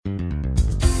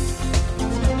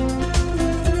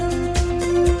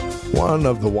One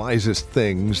of the wisest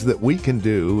things that we can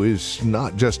do is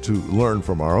not just to learn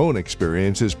from our own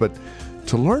experiences, but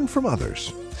to learn from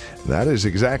others. That is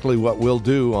exactly what we'll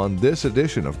do on this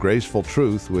edition of Graceful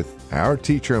Truth with our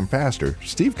teacher and pastor,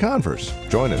 Steve Converse.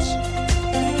 Join us.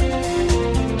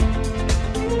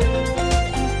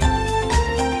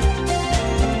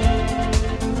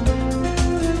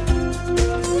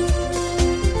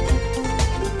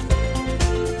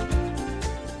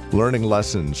 Learning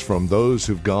lessons from those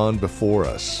who've gone before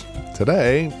us.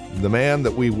 Today, the man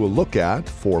that we will look at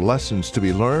for lessons to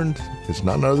be learned is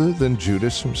none other than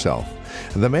Judas himself,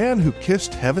 the man who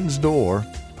kissed heaven's door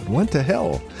but went to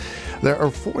hell. There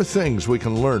are 4 things we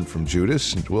can learn from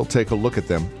Judas, and we'll take a look at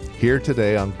them here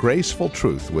today on Graceful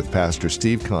Truth with Pastor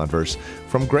Steve Converse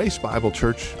from Grace Bible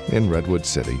Church in Redwood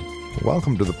City.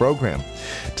 Welcome to the program.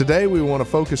 Today we want to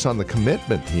focus on the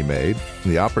commitment he made,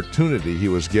 the opportunity he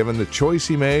was given, the choice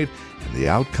he made, and the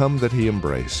outcome that he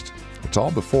embraced. It's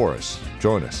all before us.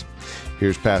 Join us.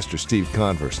 Here's Pastor Steve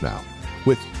Converse now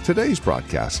with today's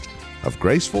broadcast of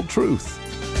Graceful Truth.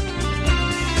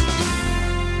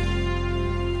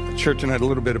 Share tonight a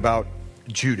little bit about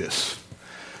Judas.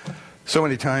 So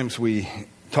many times we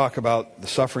talk about the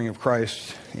suffering of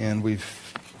Christ, and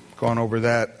we've gone over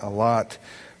that a lot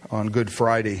on Good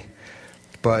Friday,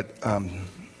 but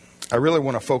I really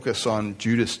want to focus on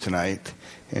Judas tonight,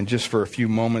 and just for a few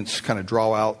moments kind of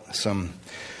draw out some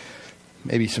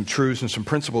truths and some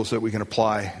principles that we can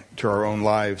apply to our own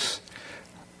lives.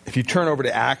 If you turn over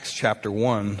to Acts chapter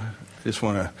 1, I just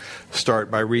want to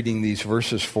start by reading these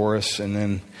verses for us, and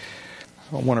then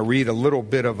I want to read a little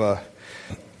bit of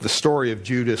the story of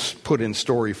Judas put in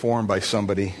story form by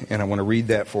somebody, and I want to read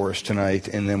that for us tonight,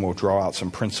 and then we'll draw out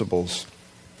some principles.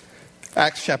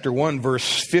 Acts chapter 1,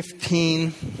 verse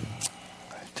 15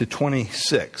 to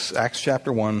 26. Acts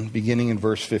chapter 1, beginning in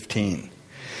verse 15.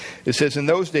 It says, "In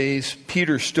those days,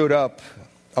 Peter stood up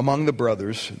among the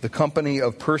brothers. The company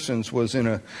of persons was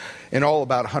in all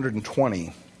about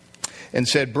 120, and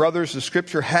said, 'Brothers, the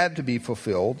scripture had to be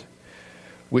fulfilled,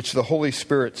 which the Holy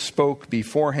Spirit spoke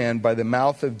beforehand by the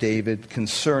mouth of David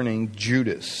concerning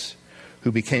Judas,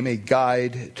 who became a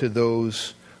guide to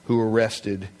those who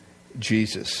arrested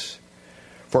Jesus.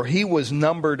 For he was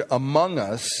numbered among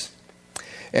us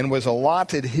and was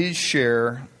allotted his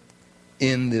share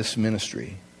in this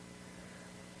ministry.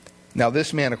 Now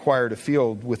this man acquired a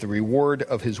field with the reward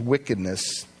of his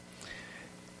wickedness,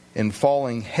 and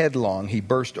falling headlong, he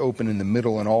burst open in the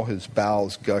middle, and all his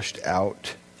bowels gushed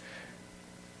out.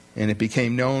 And it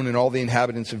became known in all the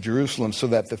inhabitants of Jerusalem, so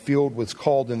that the field was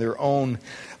called in their own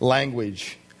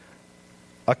language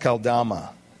Akeldama,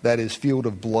 that is, field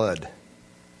of blood.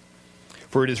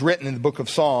 For it is written in the book of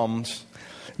Psalms,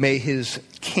 may his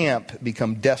camp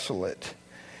become desolate,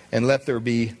 and let there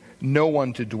be no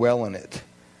one to dwell in it,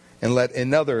 and let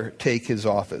another take his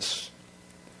office.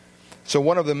 So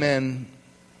one of the men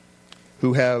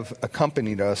who have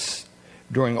accompanied us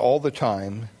during all the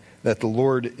time that the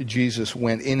Lord Jesus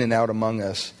went in and out among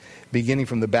us, beginning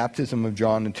from the baptism of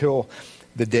John until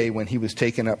the day when he was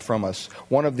taken up from us,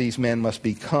 one of these men must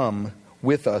become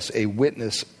with us a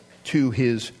witness to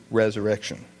his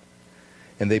resurrection.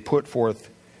 And they put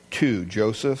forth 2,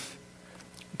 Joseph,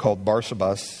 called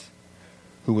Barsabas,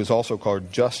 who was also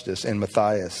called Justus, and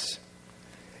Matthias.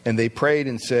 And they prayed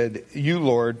and said, You,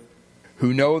 Lord,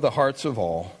 who know the hearts of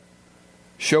all,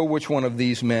 show which one of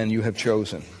these men you have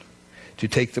chosen to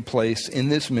take the place in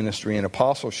this ministry and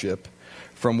apostleship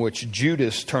from which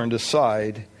Judas turned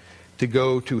aside to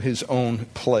go to his own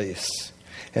place.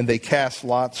 And they cast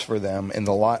lots for them, and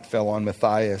the lot fell on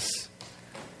Matthias,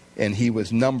 and he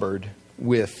was numbered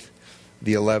with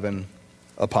the 11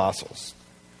 apostles."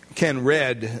 Ken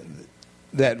read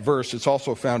that verse. It's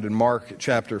also found in Mark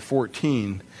chapter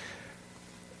 14.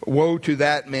 "Woe to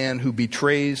that man who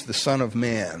betrays the Son of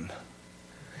Man.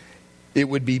 It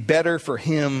would be better for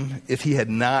him if he had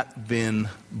not been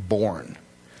born."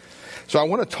 So I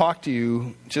want to talk to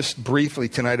you just briefly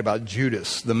tonight about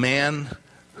Judas, the man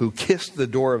who kissed the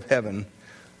door of heaven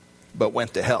but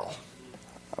went to hell.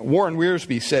 Warren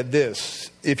Wiersbe said this,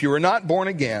 "If you are not born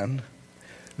again,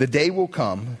 the day will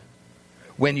come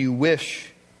when you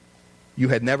wish you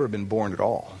had never been born at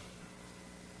all."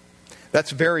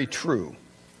 That's very true.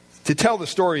 To tell the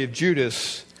story of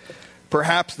Judas,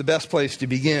 perhaps the best place to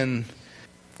begin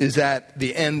is at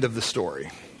the end of the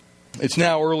story. It's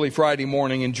now early Friday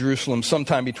morning in Jerusalem,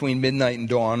 sometime between midnight and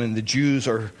dawn, and the Jews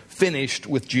are finished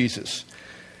with Jesus.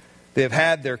 They have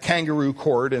had their kangaroo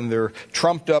court and their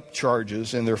trumped-up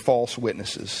charges and their false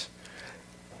witnesses.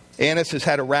 Annas has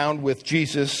had a round with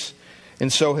Jesus,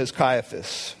 and so has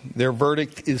Caiaphas. Their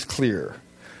verdict is clear.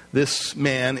 This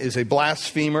man is a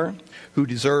blasphemer who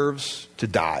deserves to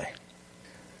die.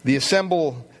 The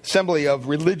assembly of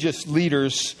religious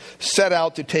leaders set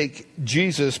out to take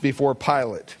Jesus before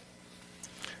Pilate,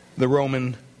 the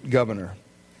Roman governor.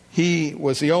 He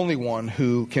was the only one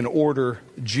who can order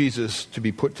Jesus to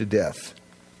be put to death.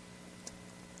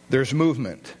 There's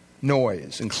movement,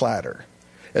 noise, and clatter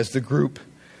as the group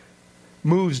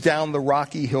moves down the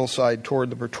rocky hillside toward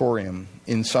the Praetorium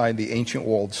inside the ancient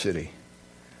walled city.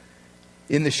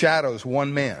 In the shadows,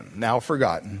 one man, now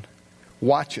forgotten,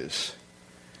 watches,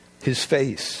 his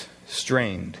face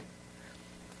strained,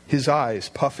 his eyes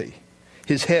puffy,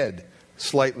 his head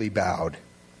slightly bowed.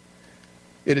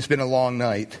 It has been a long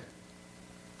night,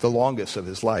 the longest of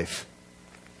his life.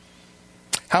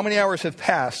 How many hours have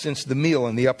passed since the meal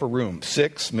in the upper room?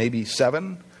 6, maybe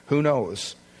 7? Who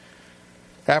knows?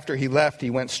 After he left, he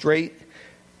went straight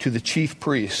to the chief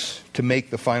priests to make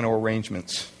the final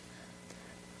arrangements.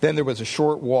 Then there was a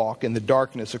short walk in the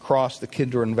darkness across the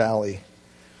Kidron Valley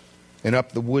and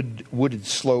up the wooded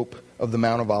slope of the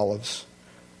Mount of Olives.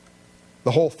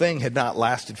 The whole thing had not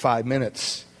lasted 5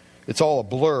 minutes. It's all a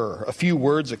blur. A few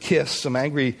words, a kiss, some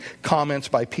angry comments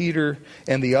by Peter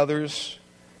and the others.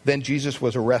 Then Jesus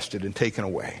was arrested and taken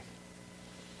away.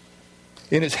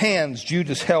 In his hands,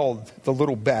 Judas held the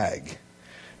little bag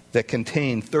that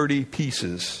contained 30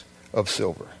 pieces of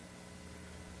silver.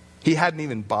 He hadn't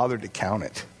even bothered to count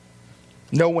it.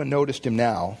 No one noticed him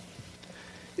now.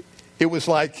 It was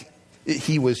like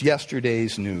he was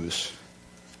yesterday's news.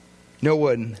 No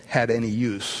one had any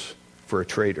use for a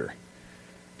traitor.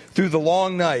 Through the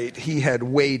long night, he had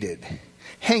waited,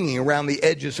 hanging around the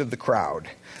edges of the crowd,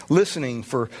 listening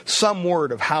for some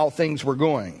word of how things were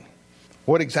going.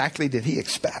 What exactly did he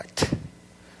expect?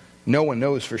 No one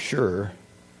knows for sure.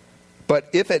 But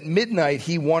if at midnight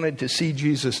he wanted to see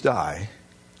Jesus die,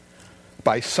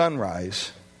 by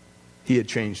sunrise, he had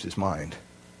changed his mind.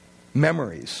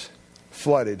 Memories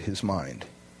flooded his mind.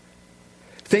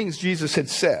 Things Jesus had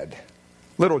said,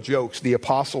 little jokes the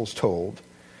apostles told,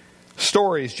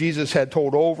 stories Jesus had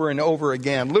told over and over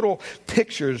again, little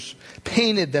pictures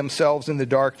painted themselves in the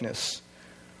darkness.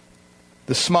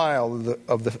 The smile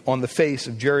on the face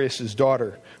of Jairus'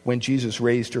 daughter when Jesus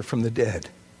raised her from the dead.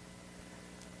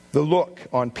 The look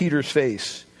on Peter's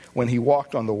face when he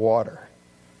walked on the water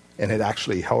and had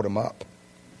actually held him up.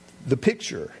 The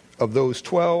picture of those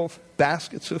 12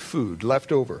 baskets of food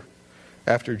left over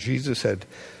after Jesus had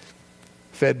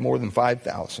fed more than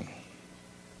 5,000.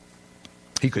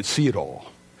 He could see it all.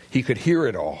 He could hear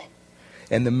it all.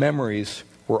 And the memories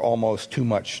were almost too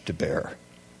much to bear.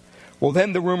 Well,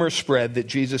 then the rumor spread that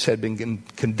Jesus had been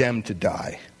condemned to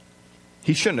die.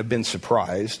 He shouldn't have been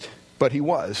surprised, but he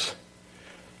was.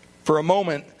 For a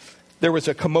moment, there was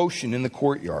a commotion in the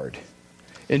courtyard.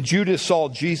 And Judas saw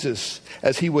Jesus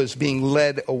as he was being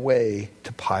led away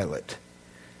to Pilate.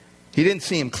 He didn't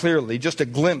see him clearly, just a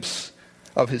glimpse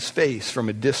of his face from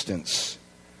a distance.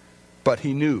 But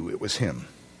he knew it was him.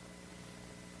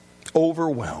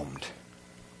 Overwhelmed.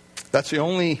 That's the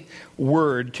only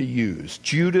word to use.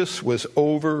 Judas was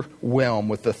overwhelmed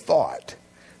with the thought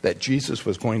that Jesus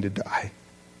was going to die.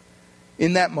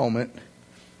 In that moment,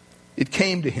 it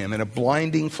came to him in a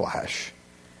blinding flash.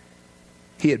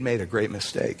 He had made a great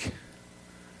mistake.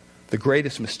 The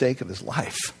greatest mistake of his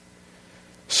life.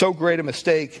 So great a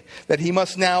mistake that he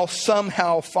must now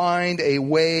somehow find a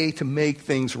way to make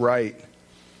things right.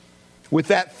 With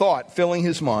that thought filling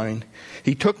his mind,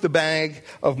 he took the bag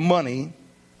of money,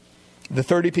 the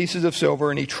 30 pieces of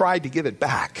silver, and he tried to give it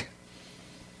back.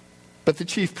 But the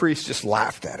chief priests just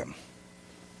laughed at him.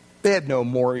 They had no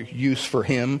more use for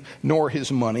him, nor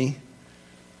his money.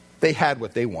 They had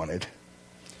what they wanted.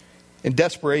 In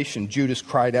desperation, Judas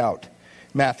cried out.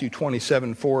 Matthew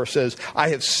 27:4 says, "I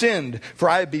have sinned, for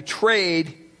I have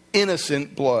betrayed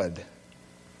innocent blood."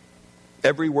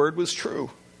 Every word was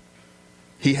true.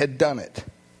 He had done it.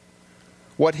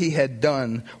 What he had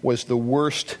done was the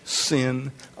worst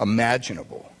sin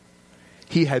imaginable.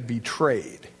 He had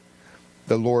betrayed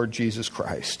the Lord Jesus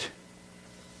Christ.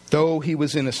 Though he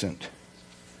was innocent,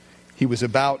 he was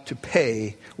about to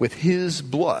pay with his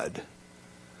blood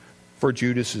for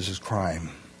Judas's crime.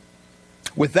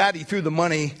 With that, he threw the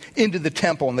money into the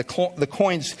temple, and the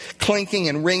coins clinking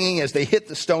and ringing as they hit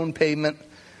the stone pavement.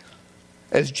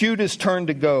 As Judas turned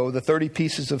to go, the 30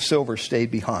 pieces of silver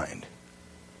stayed behind.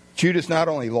 Judas not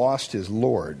only lost his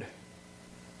Lord,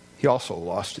 he also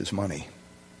lost his money.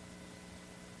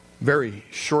 Very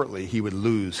shortly, he would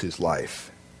lose his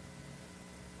life.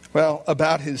 Well,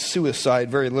 about his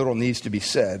suicide, very little needs to be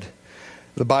said.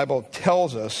 The Bible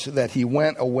tells us that he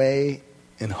went away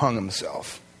and hung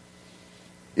himself.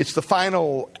 It's the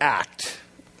final act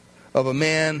of a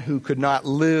man who could not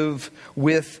live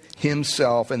with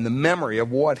himself and the memory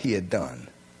of what he had done.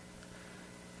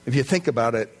 If you think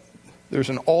about it, there's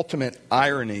an ultimate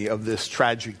irony of this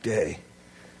tragic day.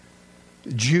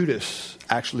 Judas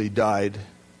actually died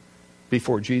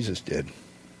before Jesus did.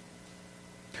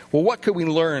 Well, what could we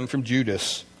learn from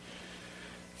Judas?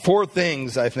 4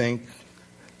 things, I think.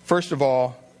 First of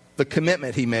all, the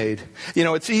commitment he made. You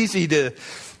know, it's easy to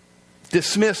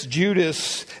dismiss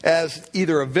Judas as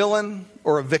either a villain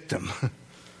or a victim.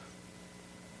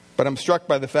 But I'm struck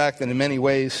by the fact that in many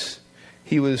ways,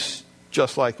 he was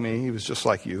just like me. He was just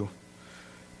like you.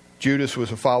 Judas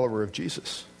was a follower of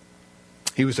Jesus.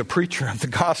 He was a preacher of the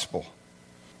gospel.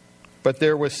 But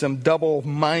there was some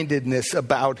double-mindedness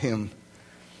about him.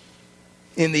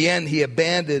 In the end, he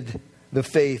abandoned the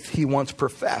faith he once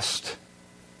professed.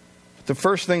 The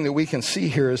first thing that we can see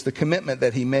here is the commitment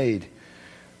that he made.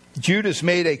 Judas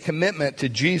made a commitment to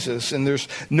Jesus, and there's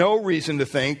no reason to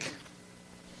think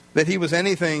that he was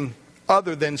anything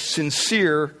other than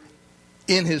sincere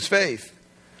in his faith.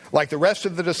 Like the rest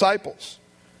of the disciples,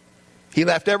 he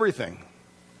left everything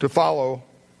to follow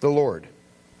the Lord.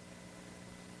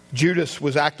 Judas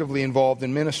was actively involved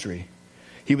in ministry.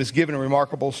 He was given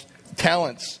remarkable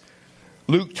talents.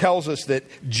 Luke tells us that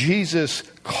Jesus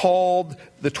called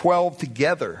the 12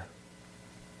 together.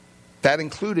 That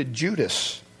included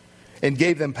Judas, and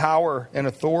gave them power and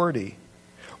authority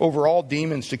over all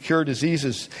demons to cure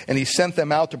diseases, and he sent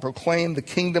them out to proclaim the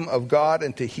kingdom of God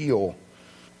and to heal.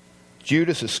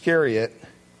 Judas Iscariot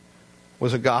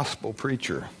was a gospel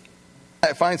preacher.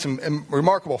 I find some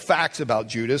remarkable facts about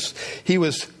Judas. He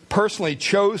was personally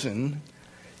chosen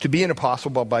to be an apostle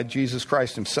by Jesus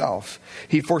Christ himself.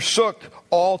 He forsook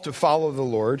all to follow the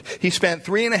Lord. He spent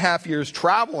 3.5 years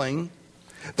traveling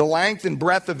the length and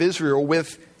breadth of Israel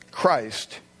with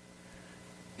Christ.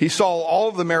 He saw all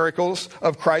of the miracles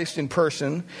of Christ in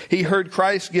person. He heard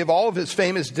Christ give all of his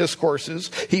famous discourses.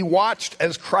 He watched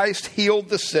as Christ healed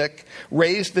the sick,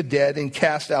 raised the dead, and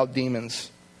cast out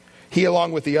demons. He,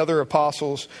 along with the other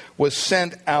apostles, was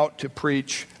sent out to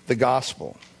preach the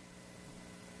gospel.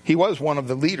 He was one of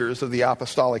the leaders of the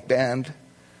apostolic band.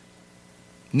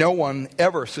 No one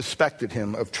ever suspected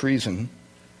him of treason.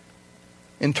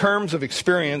 In terms of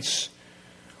experience,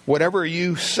 whatever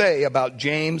you say about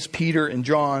James, Peter, and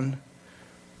John,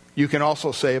 you can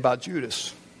also say about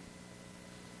Judas.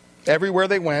 Everywhere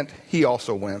they went, he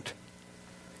also went.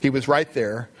 He was right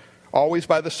there, always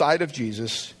by the side of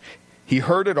Jesus. He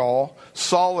heard it all,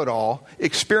 saw it all,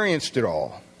 experienced it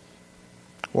all.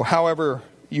 Well, however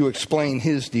you explain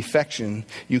his defection,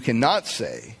 you cannot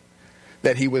say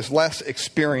that he was less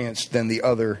experienced than the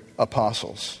other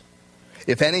apostles.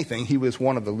 If anything, he was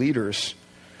one of the leaders.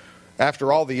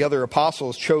 After all, the other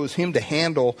apostles chose him to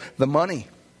handle the money.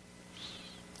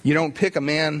 You don't pick a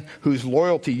man whose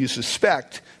loyalty you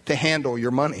suspect to handle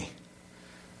your money.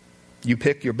 You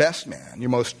pick your best man, your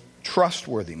most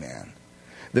trustworthy man,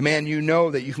 the man you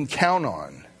know that you can count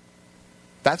on.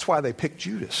 That's why they picked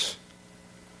Judas.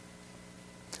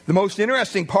 The most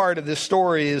interesting part of this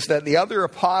story is that the other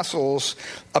apostles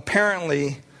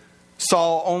apparently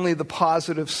saw only the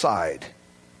positive side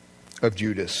of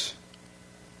Judas.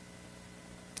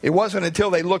 It wasn't until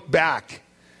they looked back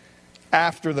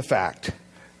after the fact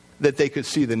that they could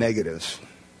see the negatives.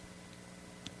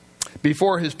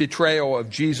 Before his betrayal of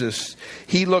Jesus,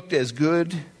 he looked as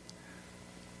good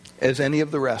as any of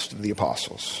the rest of the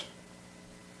apostles.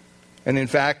 And in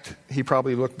fact, he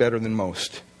probably looked better than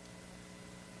most.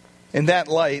 In that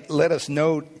light, let us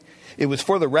note, it was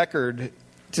for the record,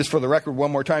 just for the record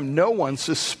one more time, no one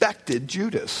suspected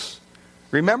Judas.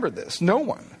 Remember this, no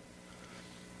one.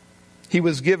 He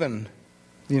was given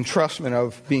the entrustment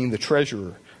of being the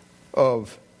treasurer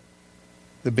of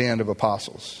the band of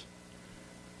apostles.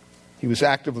 He was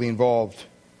actively involved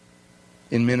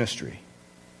in ministry.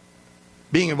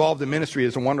 Being involved in ministry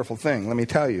is a wonderful thing, let me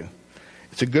tell you.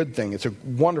 It's a good thing. It's a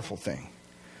wonderful thing.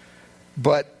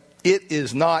 But it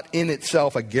is not in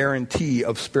itself a guarantee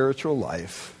of spiritual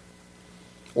life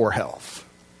or health.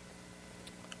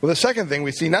 Well, the second thing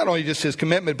we see, not only just his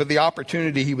commitment, but the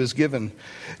opportunity he was given.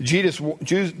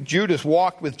 Judas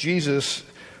walked with Jesus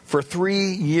for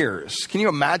 3 years. Can you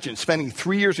imagine spending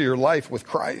 3 years of your life with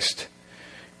Christ?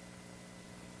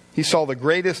 He saw the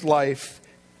greatest life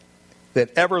that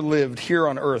ever lived here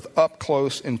on earth up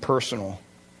close and personal.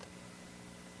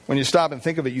 When you stop and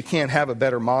think of it, you can't have a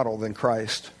better model than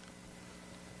Christ,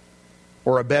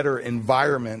 or a better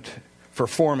environment for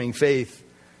forming faith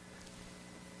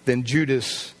than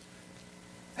Judas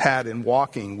had in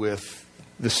walking with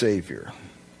the Savior.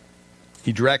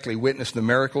 He directly witnessed the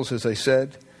miracles, as I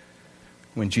said.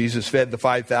 When Jesus fed the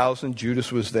 5,000,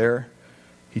 Judas was there.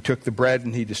 He took the bread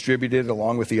and he distributed it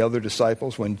along with the other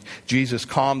disciples. When Jesus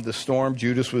calmed the storm,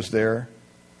 Judas was there.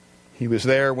 He was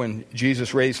there when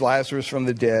Jesus raised Lazarus from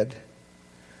the dead.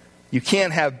 You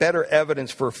can't have better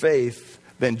evidence for faith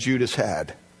than Judas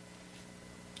had.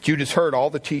 Judas heard all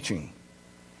the teaching.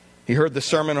 He heard the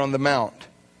Sermon on the Mount.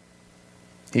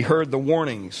 He heard the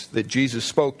warnings that Jesus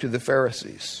spoke to the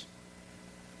Pharisees.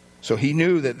 So he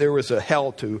knew that there was a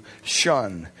hell to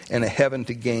shun and a heaven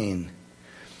to gain.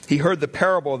 He heard the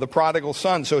parable of the prodigal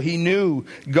son, so he knew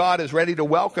God is ready to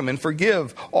welcome and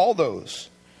forgive all those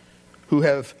who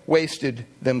have wasted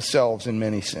themselves in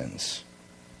many sins.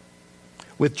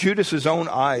 With Judas's own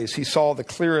eyes, he saw the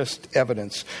clearest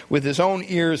evidence. With his own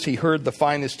ears, he heard the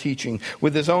finest teaching.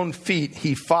 With his own feet,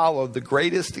 he followed the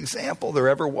greatest example there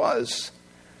ever was.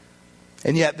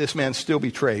 And yet this man still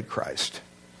betrayed Christ.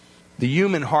 The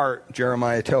human heart,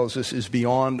 Jeremiah tells us, is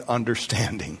beyond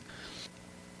understanding.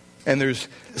 And there's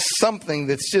something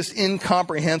that's just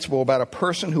incomprehensible about a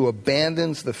person who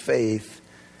abandons the faith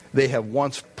they have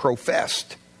once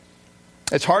professed.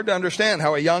 It's hard to understand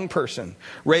how a young person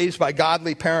raised by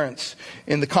godly parents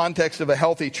in the context of a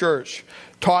healthy church,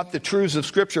 taught the truths of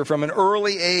Scripture from an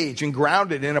early age and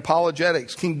grounded in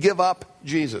apologetics, can give up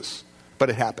Jesus. But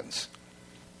it happens.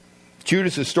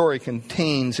 Judas' story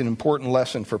contains an important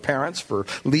lesson for parents, for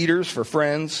leaders, for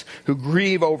friends who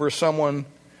grieve over someone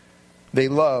they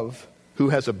love who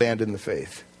has abandoned the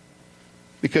faith.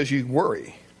 Because you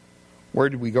worry, where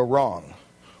did we go wrong?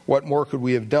 What more could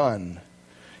we have done?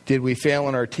 Did we fail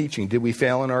in our teaching? Did we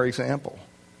fail in our example?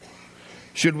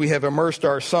 Should we have immersed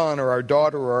our son or our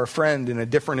daughter or our friend in a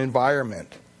different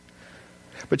environment?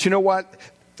 But you know what?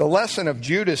 The lesson of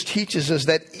Judas teaches us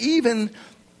that even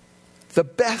the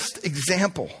best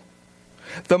example,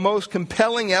 the most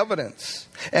compelling evidence,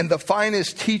 and the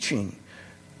finest teaching,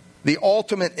 the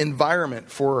ultimate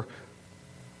environment for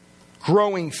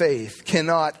growing faith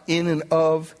cannot in and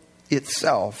of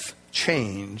itself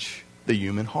change the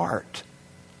human heart.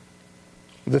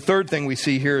 The third thing we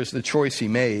see here is the choice he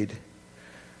made.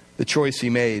 The choice he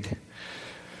made.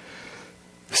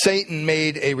 Satan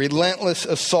made a relentless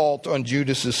assault on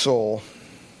Judas' soul,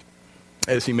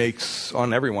 as he makes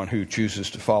on everyone who chooses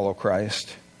to follow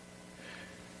Christ.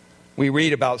 We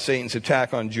read about Satan's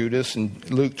attack on Judas in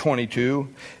Luke 22.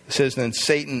 It says, then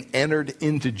Satan entered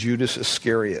into Judas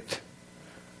Iscariot.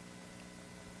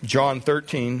 John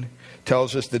 13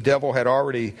 tells us the devil had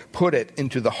already put it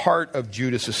into the heart of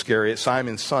Judas Iscariot,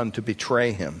 Simon's son, to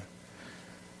betray him.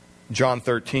 John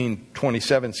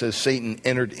 13:27 says Satan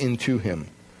entered into him.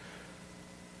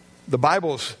 The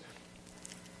Bible's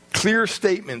clear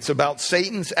statements about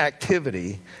Satan's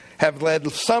activity have led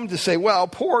some to say, well,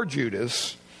 poor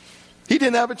Judas, he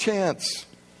didn't have a chance.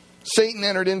 Satan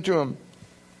entered into him.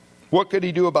 What could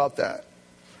he do about that?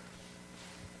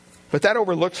 But that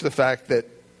overlooks the fact that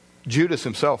Judas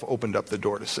himself opened up the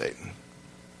door to Satan.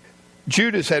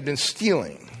 Judas had been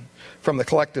stealing from the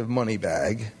collective money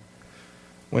bag.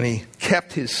 When he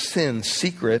kept his sin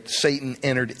secret, Satan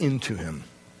entered into him.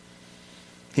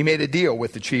 He made a deal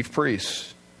with the chief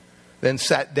priests, then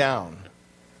sat down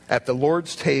at the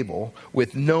Lord's table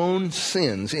with known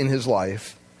sins in his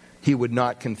life he would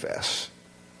not confess.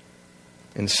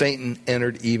 And Satan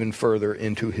entered even further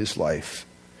into his life.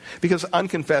 Because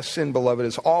unconfessed sin, beloved,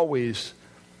 is always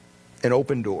an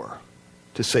open door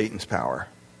to Satan's power.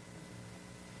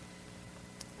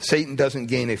 Satan doesn't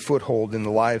gain a foothold in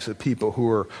the lives of people who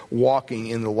are walking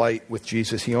in the light with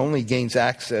Jesus. He only gains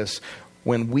access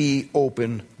when we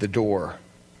open the door.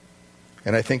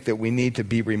 And I think that we need to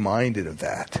be reminded of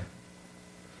that.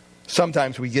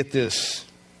 Sometimes we get this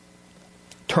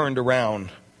turned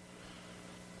around,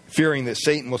 fearing that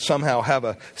Satan will somehow have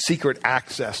a secret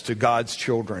access to God's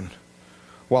children,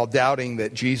 while doubting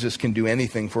that Jesus can do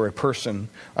anything for a person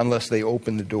unless they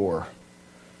open the door.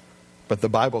 But the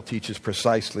Bible teaches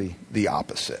precisely the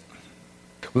opposite.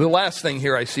 Well, the last thing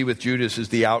here I see with Judas is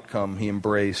the outcome he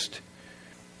embraced.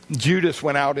 Judas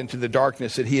went out into the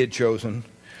darkness that he had chosen.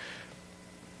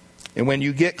 And when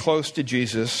you get close to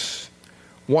Jesus,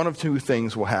 one of two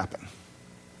things will happen.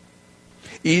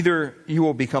 Either you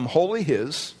will become wholly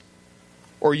his,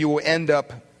 or you will end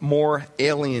up more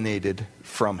alienated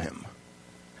from him.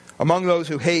 Among those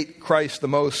who hate Christ the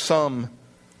most, some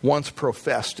once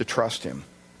professed to trust him.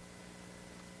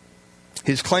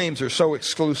 His claims are so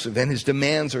exclusive and his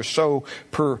demands are so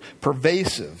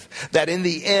pervasive that in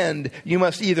the end, you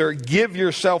must either give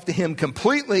yourself to him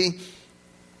completely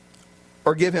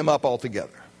or give him up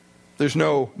altogether. There's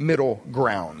no middle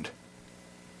ground.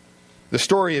 The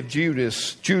story of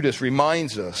Judas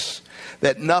reminds us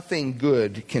that nothing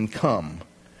good can come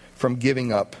from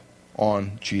giving up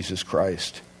on Jesus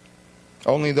Christ.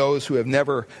 Only those who have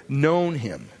never known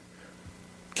him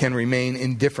can remain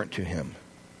indifferent to him.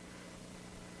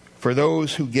 For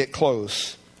those who get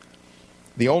close,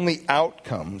 the only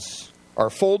outcomes are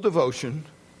full devotion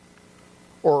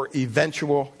or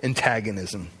eventual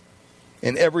antagonism.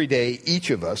 And every day, each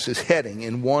of us is heading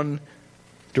in one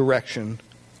direction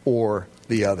or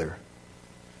the other.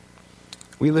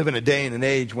 We live in a day and an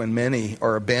age when many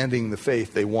are abandoning the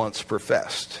faith they once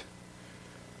professed.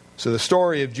 So the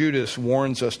story of Judas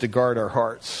warns us to guard our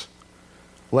hearts,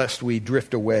 lest we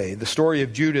drift away. The story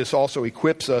of Judas also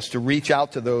equips us to reach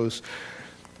out to those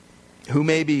who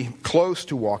may be close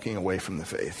to walking away from the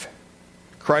faith.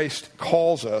 Christ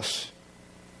calls us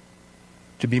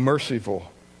to be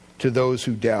merciful to those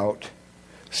who doubt,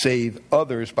 save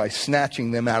others by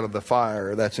snatching them out of the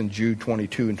fire. That's in Jude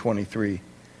 22 and 23.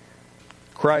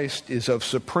 Christ is of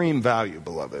supreme value,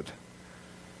 beloved.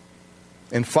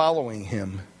 And following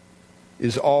him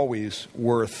is always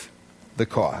worth the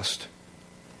cost.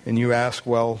 And you ask,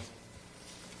 well,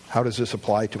 how does this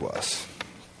apply to us?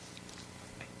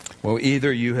 Well,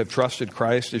 either you have trusted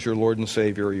Christ as your Lord and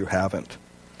Savior or you haven't.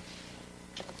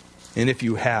 And if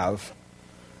you have,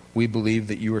 we believe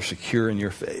that you are secure in your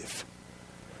faith.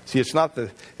 See, it's not the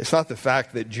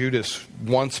fact that Judas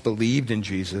once believed in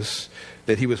Jesus,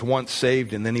 that he was once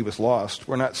saved and then he was lost.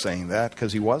 We're not saying that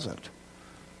because he wasn't.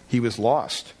 He was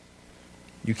lost.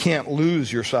 You can't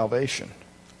lose your salvation.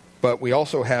 But we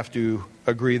also have to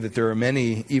agree that there are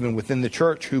many, even within the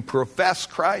church, who profess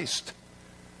Christ.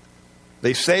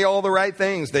 They say all the right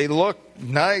things. They look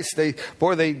nice. They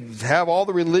have all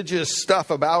the religious stuff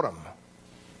about them.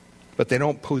 But they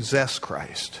don't possess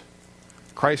Christ.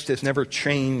 Christ has never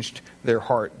changed their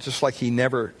heart, just like he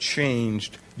never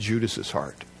changed Judas's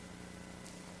heart.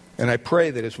 And I pray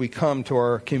that as we come to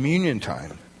our communion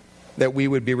time, that we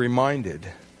would be reminded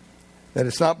that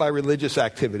it's not by religious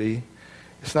activity,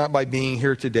 it's not by being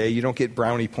here today, you don't get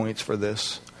brownie points for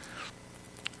this,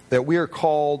 that we are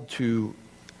called to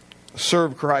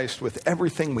serve Christ with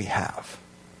everything we have,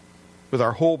 with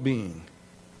our whole being.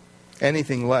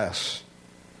 Anything less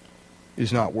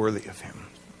is not worthy of him.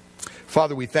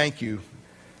 Father, we thank you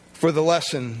for the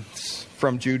lessons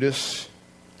from Judas.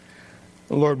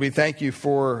 Lord, we thank you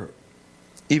for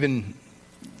even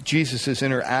Jesus'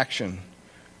 interaction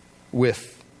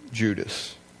with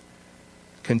Judas.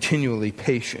 Continually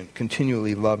patient,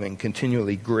 continually loving,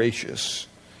 continually gracious,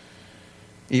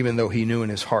 even though he knew in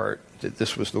his heart that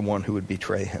this was the one who would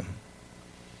betray him.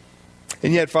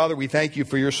 And yet, Father, we thank you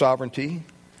for your sovereignty,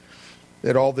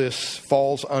 that all this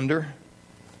falls under,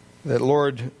 that,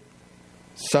 Lord,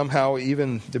 somehow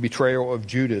even the betrayal of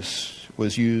Judas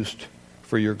was used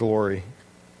for your glory,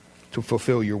 to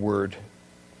fulfill your word,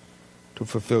 to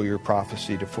fulfill your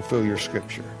prophecy, to fulfill your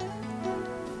scripture.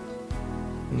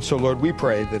 And so, Lord, we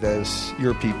pray that as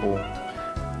your people,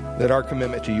 that our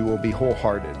commitment to you will be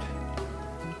wholehearted,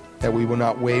 that we will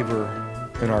not waver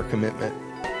in our commitment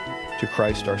to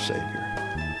Christ our Savior.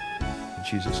 In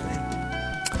Jesus' name,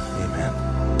 amen.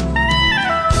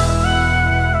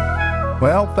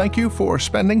 Well, thank you for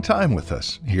spending time with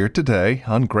us here today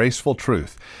on Graceful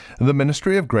Truth, the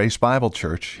ministry of Grace Bible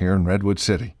Church here in Redwood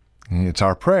City. It's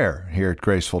our prayer here at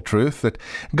Graceful Truth that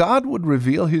God would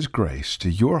reveal his grace to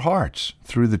your hearts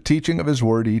through the teaching of his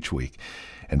word each week.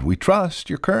 And we trust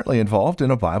you're currently involved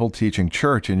in a Bible teaching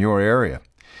church in your area.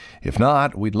 If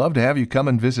not, we'd love to have you come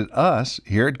and visit us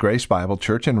here at Grace Bible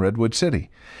Church in Redwood City.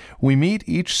 We meet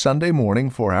each Sunday morning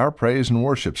for our praise and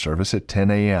worship service at 10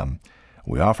 a.m.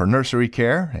 We offer nursery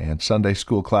care and Sunday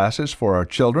school classes for our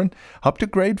children up to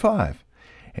grade 5.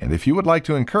 And if you would like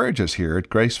to encourage us here at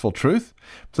Graceful Truth,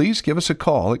 please give us a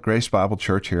call at Grace Bible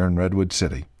Church here in Redwood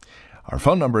City. Our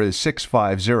phone number is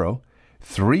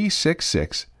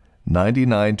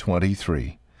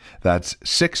 650-366-9923. That's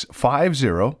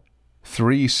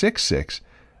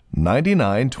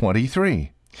 650-366-9923.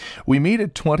 We meet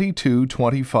at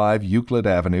 2225 Euclid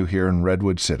Avenue here in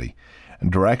Redwood City.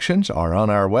 And directions are on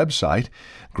our website,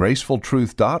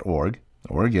 gracefultruth.org,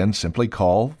 or again, simply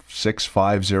call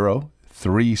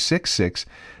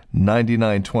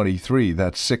 650-366-9923.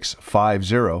 That's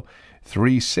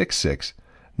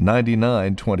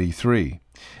 650-366-9923.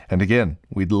 And again,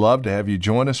 we'd love to have you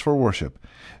join us for worship.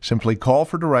 Simply call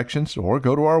for directions or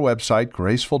go to our website,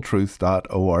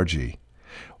 gracefultruth.org.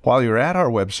 While you're at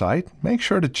our website, make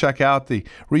sure to check out the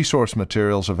resource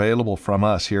materials available from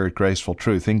us here at Graceful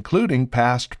Truth, including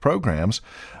past programs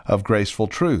of Graceful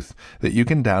Truth that you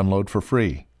can download for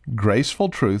free.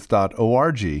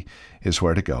 gracefultruth.org is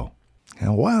where to go.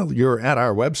 And while you're at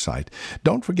our website,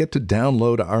 don't forget to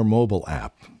download our mobile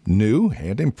app. New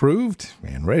and improved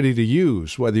and ready to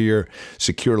use, whether you're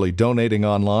securely donating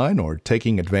online or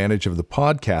taking advantage of the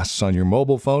podcasts on your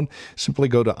mobile phone. Simply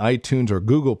go to iTunes or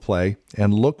Google Play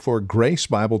and look for Grace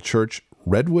Bible Church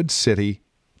Redwood City-CA.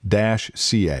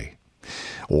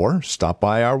 Or stop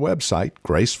by our website,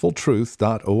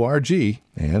 gracefultruth.org,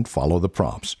 and follow the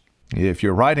prompts. If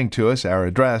you're writing to us, our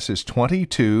address is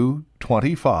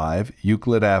 2225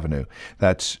 Euclid Avenue.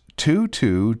 That's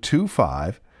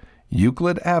 2225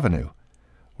 Euclid Avenue.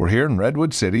 We're here in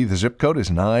Redwood City. The zip code is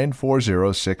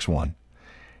 94061.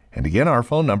 And again, our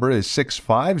phone number is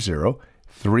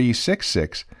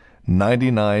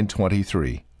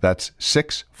 650-366-9923. That's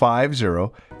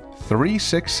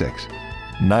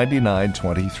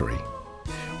 650-366-9923.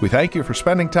 We thank you for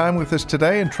spending time with us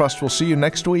today and trust we'll see you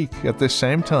next week at this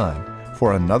same time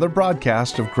for another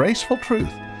broadcast of Graceful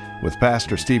Truth with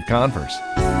Pastor Steve Converse.